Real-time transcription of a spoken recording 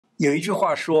有一句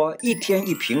话说：“一天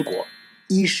一苹果，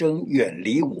医生远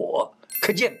离我。”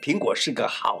可见苹果是个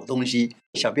好东西。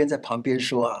小编在旁边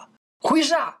说：“啊，胡医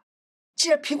师啊，既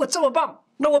然苹果这么棒，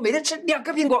那我每天吃2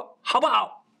个苹果，好不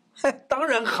好？”嘿，当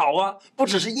然好啊！不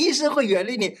只是医生会远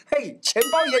离你，嘿，钱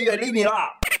包也远离你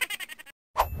啦。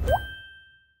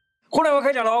胡来我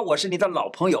开讲喽，我是你的老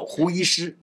朋友胡医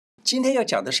师。今天要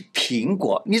讲的是苹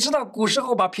果。你知道古时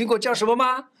候把苹果叫什么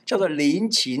吗？叫做林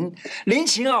檎。林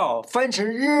檎哦，翻成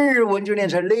日文就念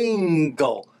成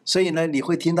lingo。所以呢，你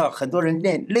会听到很多人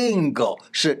念 lingo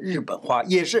是日本话，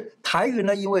也是台语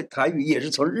呢，因为台语也是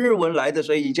从日文来的，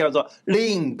所以叫做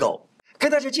lingo。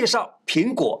跟大家介绍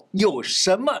苹果有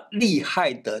什么厉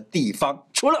害的地方，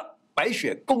除了白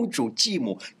雪公主继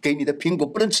母给你的苹果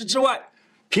不能吃之外，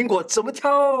苹果怎么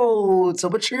挑、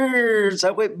怎么吃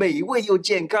才会美味又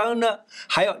健康呢？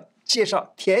还要介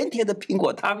绍甜甜的苹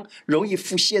果汤，容易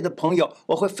腹泻的朋友，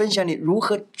我会分享你如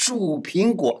何煮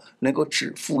苹果能够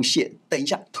止腹泻。等一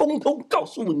下，通通告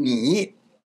诉你。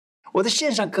我的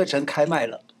线上课程开卖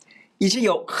了，已经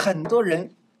有很多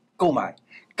人购买，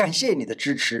感谢你的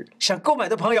支持。想购买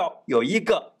的朋友有一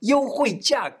个优惠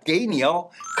价给你哦，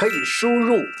可以输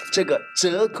入这个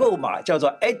折扣码，叫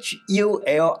做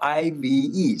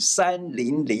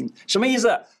HULIVE300，什么意思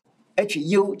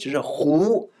 ？HU 就是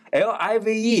胡。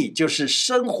LIVE 就是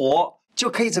生活，就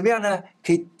可以怎么样呢？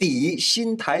可以抵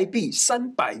新台币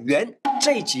300元。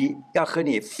这一集要和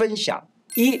你分享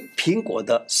：1. 苹果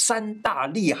的3大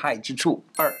厉害之处；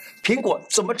 2. 苹果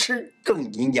怎么吃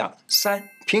更营养； 3.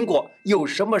 苹果有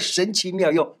什么神奇妙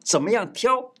用？怎么样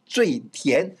挑最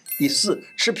甜？第4，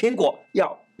吃苹果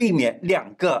要避免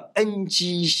2个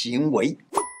NG行为。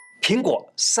苹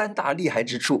果3大厉害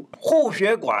之处：护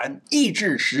血管、抑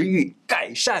制食欲、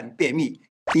改善便秘。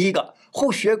第一个，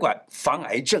护血管防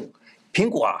癌症。苹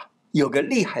果啊有个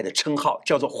厉害的称号，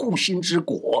叫做护心之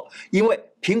果，因为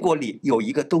苹果里有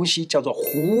一个东西叫做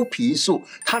胡皮素，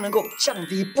它能够降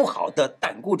低不好的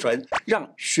胆固醇，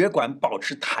让血管保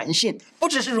持弹性。不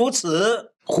只是如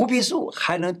此，胡皮素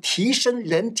还能提升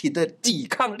人体的抵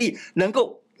抗力，能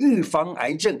够预防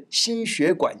癌症、心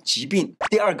血管疾病。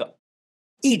第二个，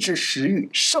抑制食欲，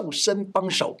瘦身帮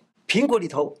手。苹果里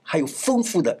头还有丰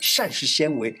富的膳食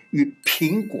纤维与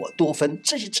苹果多酚，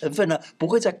这些成分呢不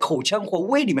会在口腔或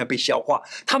胃里面被消化，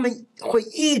它们会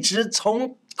一直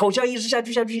从口腔一直下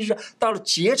去，到了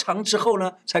结肠之后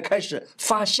呢，才开始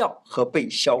发酵和被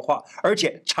消化，而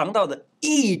且肠道的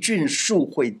抑菌数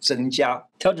会增加，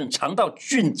调整肠道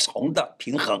菌丛的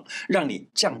平衡，让你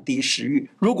降低食欲。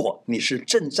如果你是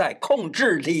正在控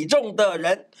制体重的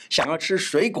人，想要吃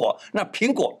水果，那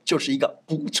苹果就是一个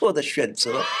不错的选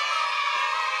择。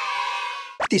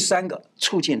第3个，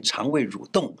促进肠胃蠕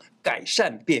动，改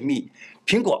善便秘。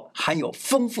苹果含有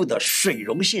丰富的水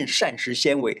溶性膳食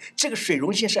纤维，这个水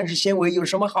溶性膳食纤维有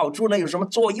什么好处呢？有什么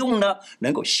作用呢？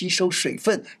能够吸收水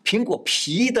分。苹果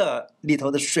皮的里头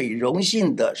的水溶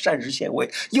性的膳食纤维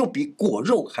又比果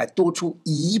肉还多出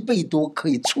1倍多，可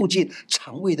以促进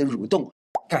肠胃的蠕动，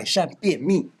改善便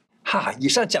秘。以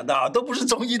上讲的都不是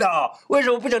中医的为什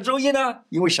么不讲中医呢？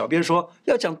因为小编说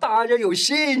要讲大家有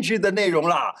兴趣的内容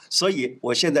啦，所以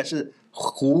我现在是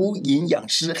胡营养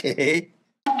师，嘿嘿。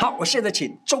好，我现在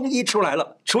请中医出来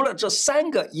了。除了这3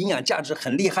个营养价值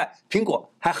很厉害，苹果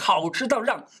还好吃到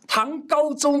让唐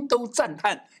高宗都赞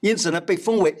叹，因此呢被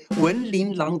封为文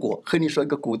林郎果。和你说一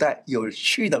个古代有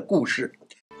趣的故事。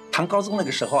唐高宗那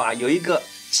个时候啊，有一个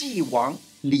晋王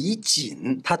李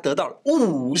璟，他得到了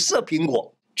5色苹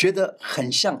果，觉得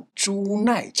很像猪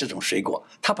奈这种水果，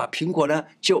他把苹果呢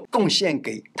就贡献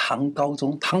给唐高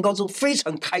宗，唐高宗非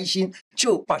常开心，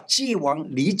就把晋王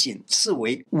李璟赐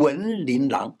为文林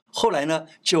郎。后来呢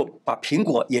就把苹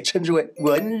果也称之为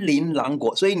文林郎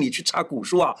果，所以你去查古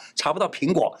书啊，查不到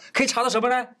苹果，可以查到什么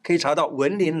呢？可以查到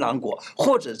文林郎果，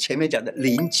或者前面讲的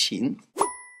林檎。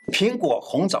苹果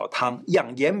红棗汤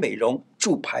养颜美容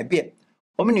助排便。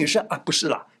我们女生啊，不是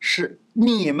啦，是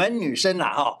你们女生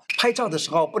啦拍照的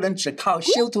时候不能只靠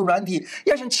修图软体，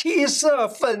要想气色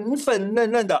粉粉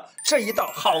嫩嫩的，这一道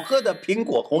好喝的苹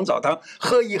果红枣汤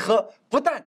喝一喝，不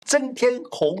但增添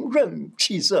红润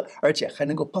气色，而且还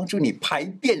能够帮助你排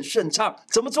便顺畅。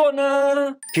怎么做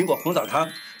呢？苹果红枣汤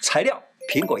材料：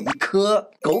苹果1颗，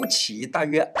枸杞大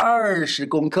约20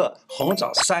公克，红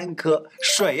枣3颗，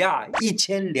水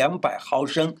1200毫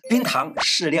升，冰糖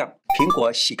适量。苹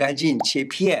果洗干净切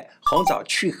片，红枣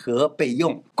去核备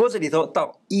用。锅子里头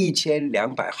倒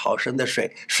1200毫升的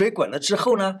水，水滚了之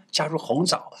后呢，加入红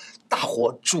枣，大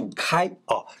火煮开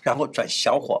然后转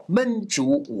小火焖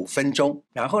煮5分钟，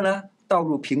然后呢倒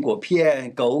入苹果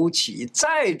片、枸杞，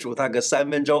再煮它个3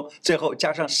分钟，最后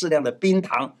加上适量的冰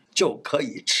糖就可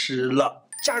以吃了。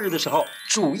假日的时候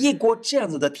煮一锅这样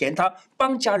子的甜汤，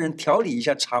帮家人调理一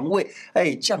下肠胃，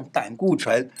降胆固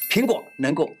醇。苹果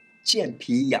能够健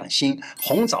脾养心，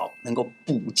红枣能够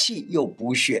补气又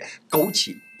补血，枸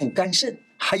杞补肝肾。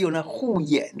还有呢，护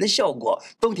眼的效果。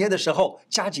冬天的时候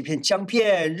加几片姜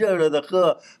片，热热的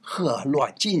喝，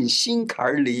暖进心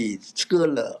坎里，喝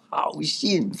了好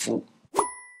幸福。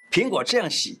苹果这样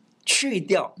洗，去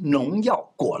掉农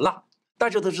药果蜡。大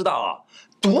家都知道啊，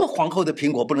毒皇后的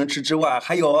苹果不能吃之外，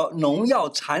还有农药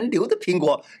残留的苹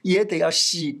果也得要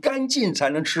洗干净才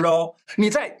能吃哦。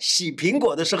你在洗苹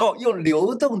果的时候用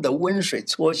流动的温水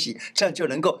搓洗，这样就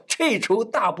能够去除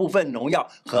大部分农药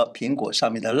和苹果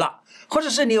上面的蜡。或者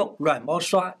是你用软毛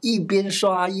刷，一边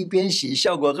刷一边洗，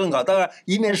效果更好。当然，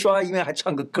一面刷一面还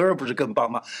唱个歌，不是更棒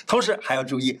吗？同时还要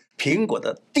注意，苹果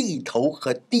的蒂头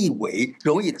和蒂尾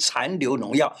容易残留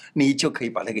农药，你就可以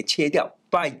把它给切掉，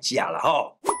败家了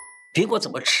哦。苹果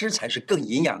怎么吃才是更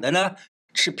营养的呢？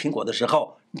吃苹果的时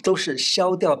候都是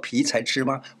削掉皮才吃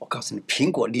吗？我告诉你，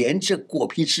苹果连着果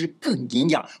皮吃更营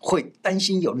养。会担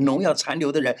心有农药残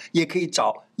留的人，也可以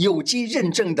找有机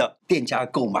认证的店家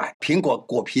购买。苹果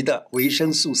果皮的维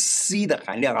生素 C 的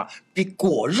含量啊，比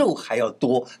果肉还要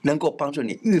多，能够帮助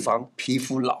你预防皮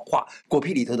肤老化。果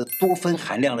皮里头的多酚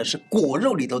含量呢，是果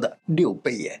肉里头的6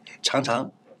倍耶。常常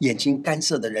眼睛干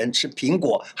涩的人吃苹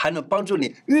果，还能帮助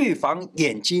你预防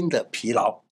眼睛的疲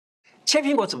劳。切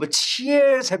苹果怎么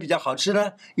切才比较好吃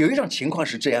呢？有一种情况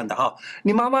是这样的哈，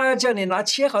你妈妈叫你拿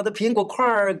切好的苹果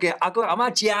块给阿公阿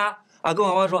嬷夹，阿公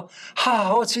阿嬷说：“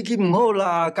哈，我喙齿唔好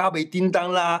啦，加袂叮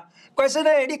当啦，乖孙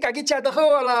嘞，你家己夹得好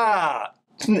啦。”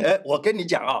我跟你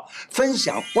讲啊，分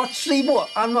享我水果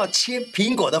安怎切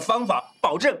苹果的方法，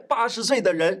保证80岁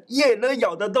的人也能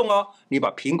咬得动哦。你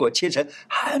把苹果切成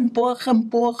很薄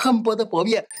的薄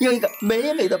片，用一个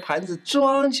美美的盘子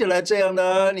装起来，这样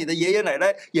呢，你的爷爷奶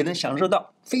奶也能享受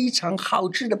到非常好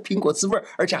吃的苹果滋味，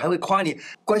而且还会夸你：“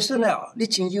乖孙啊，你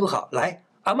真友好，来，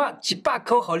阿嬷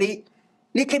100块给你。”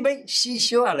你可以买4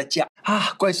小啊来吃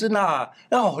啊，乖孙啊，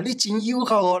你真友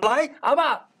好哦，来，阿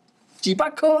嬷。几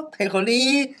百颗配合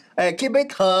你，可以买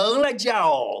糖来吃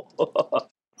哦。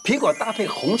苹果搭配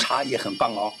红茶也很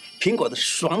棒哦。苹果的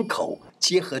爽口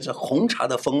结合着红茶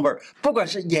的风味，不管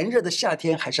是炎热的夏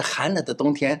天还是寒冷的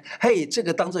冬天，这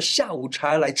个当做下午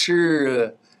茶来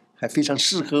吃，还非常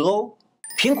适合哦。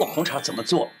苹果红茶怎么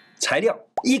做？材料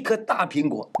：1颗大苹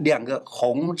果，2个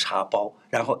红茶包，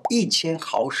然后1000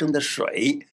毫升的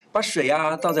水。把水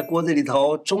倒在锅子里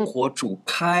头，中火煮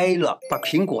开了，把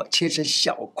苹果切成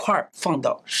小块，放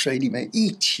到水里面一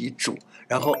起煮，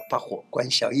然后把火关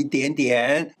小一点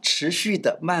点，持续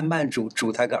的慢慢煮，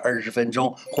煮它个20分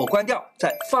钟，火关掉，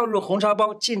再放入红茶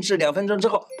包，静置2分钟之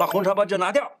后，把红茶包就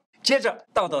拿掉，接着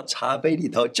倒到茶杯里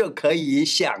头就可以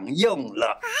享用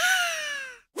了。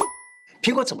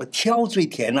苹果怎么挑最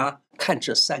甜呢？看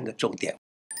这3个重点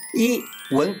：1.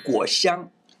 闻果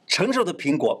香，成熟的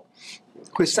苹果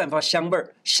会散发香味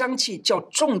儿，香气较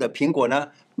重的苹果呢，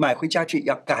买回家去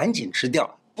要赶紧吃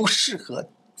掉，不适合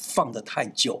放得太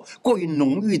久。过于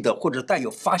浓郁的或者带有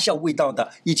发酵味道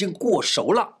的，已经过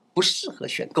熟了，不适合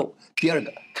选购。第2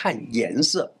个，看颜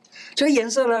色。这个颜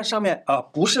色呢，上面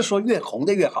不是说越红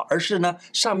的越好，而是呢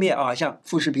上面像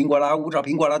富士苹果啦、五爪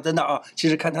苹果啦等等其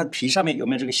实看它皮上面有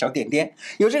没有这个小点点，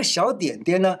有这个小点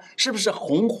点呢，是不是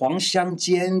红黄相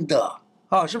间的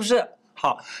是不是？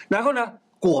好，然后呢，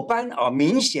果斑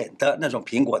明显的那种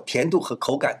苹果，甜度和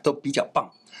口感都比较棒。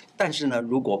但是呢，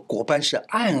如果果斑是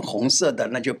暗红色的，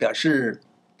那就表示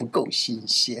不够新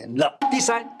鲜了。第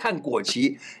3，看果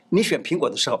脐。你选苹果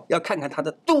的时候，要看看它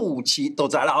的肚脐都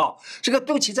在了这个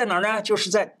肚脐在哪儿呢？就是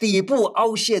在底部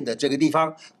凹陷的这个地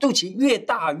方。肚脐越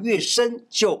大越深，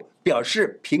就表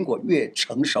示苹果越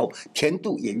成熟，甜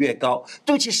度也越高。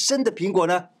肚脐深的苹果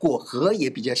呢，果核也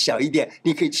比较小一点，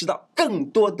你可以吃到更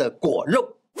多的果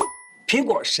肉。苹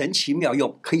果神奇妙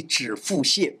用，可以止腹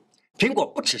泻。苹果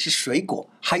不只是水果，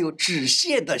还有止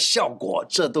泻的效果，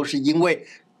这都是因为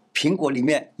苹果里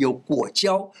面有果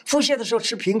胶，腹泻的时候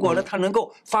吃苹果呢，它能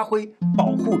够发挥保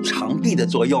护肠壁的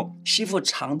作用，吸附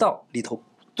肠道里头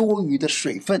多余的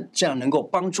水分，这样能够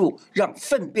帮助让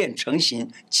粪便成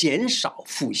型，减少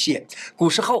腹泻。古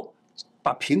时候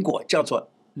把苹果叫做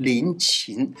临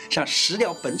禽，像《食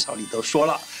疗本草》里头说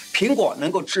了，苹果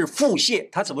能够治腹泻。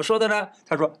他怎么说的呢？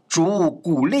他说：“主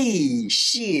谷粒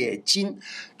泻精。”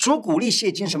主谷粒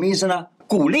泻精什么意思呢？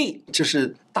谷粒就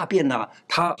是大便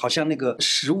它好像那个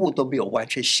食物都没有完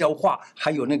全消化，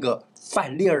还有那个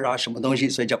饭粒儿啊，什么东西，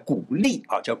所以叫谷粒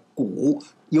啊，叫谷，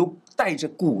有带着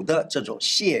骨的这种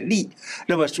泄粒。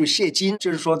那么属泄精，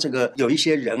就是说这个有一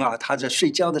些人啊，他在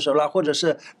睡觉的时候啦，或者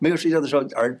是没有睡觉的时候，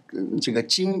这个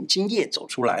精液走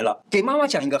出来了。给妈妈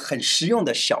讲一个很实用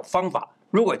的小方法。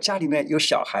如果家里面有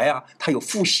小孩啊，他有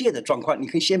腹泻的状况，你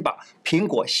可以先把苹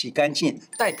果洗干净，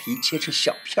带皮切成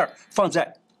小片儿，放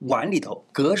在碗里头，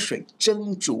隔水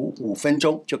蒸煮5分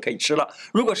钟就可以吃了。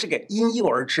如果是给婴幼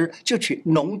儿吃，就取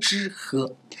浓汁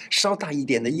喝。稍大一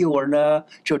点的幼儿呢，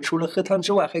就除了喝汤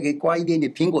之外，还可以刮一点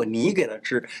点苹果泥给他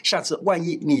吃。下次万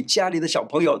一你家里的小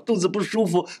朋友肚子不舒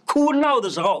服、哭闹的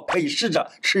时候，可以试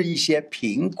着吃一些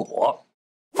苹果。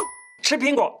吃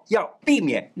苹果要避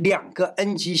免2个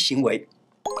NG行为。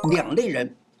2类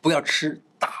人不要吃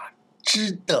打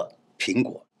汁的苹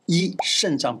果：1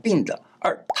肾脏病的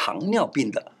，2糖尿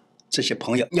病的。这些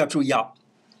朋友要注意啊，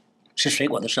吃水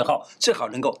果的时候最好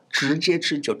能够直接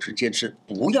吃就直接吃，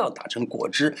不要打成果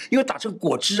汁，因为打成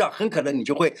果汁啊，很可能你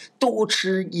就会多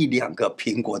吃1、2个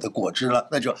苹果的果汁了，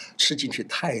那就吃进去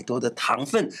太多的糖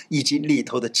分以及里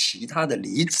头的其他的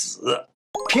离子。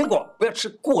苹果不要吃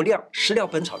过量，《食疗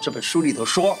本草》这本书里头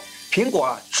说，苹果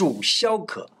啊主消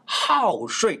渴，好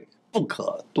睡，不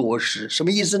可多食。什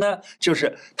么意思呢？就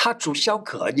是它主消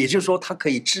渴，也就是说它可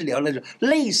以治疗那种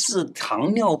类似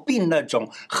糖尿病那种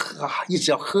一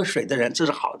直要喝水的人，这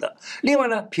是好的。另外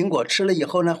呢，苹果吃了以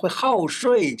后呢会好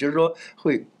睡，就是说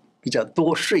会比较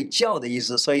多睡觉的意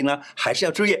思，所以呢还是要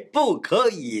注意，不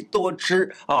可以多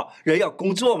吃啊！人要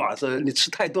工作嘛，所以你吃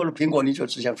太多的苹果，你就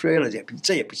只想睡了，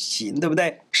这也不行，对不对？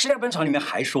《食疗本草》里面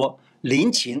还说，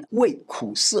临芩味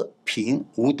苦涩，平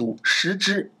无毒，食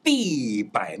之必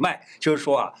百脉。就是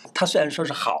说啊，它虽然说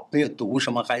是好，没有毒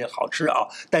什么，还是好吃啊，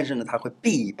但是呢，它会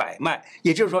必百脉。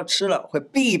也就是说，吃了会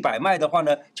必百脉的话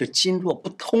呢，就经络不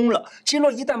通了。经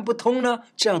络一旦不通呢，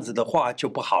这样子的话就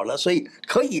不好了。所以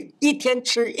可以一天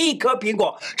吃1颗苹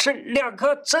果，吃2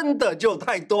颗真的就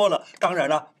太多了。当然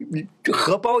了，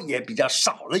荷包也比较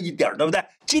少了一点，对不对？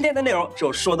今天的内容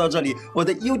就说到这里。我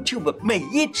的 YouTube 每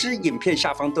一支影片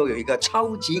下方都有一个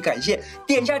超级感谢，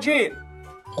点下去。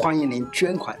欢迎您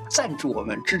捐款赞助我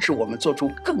们，支持我们做出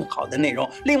更好的内容。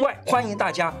另外，欢迎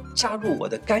大家加入我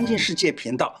的干净世界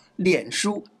频道、脸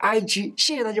书、IG。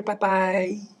谢谢大家，拜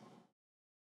拜。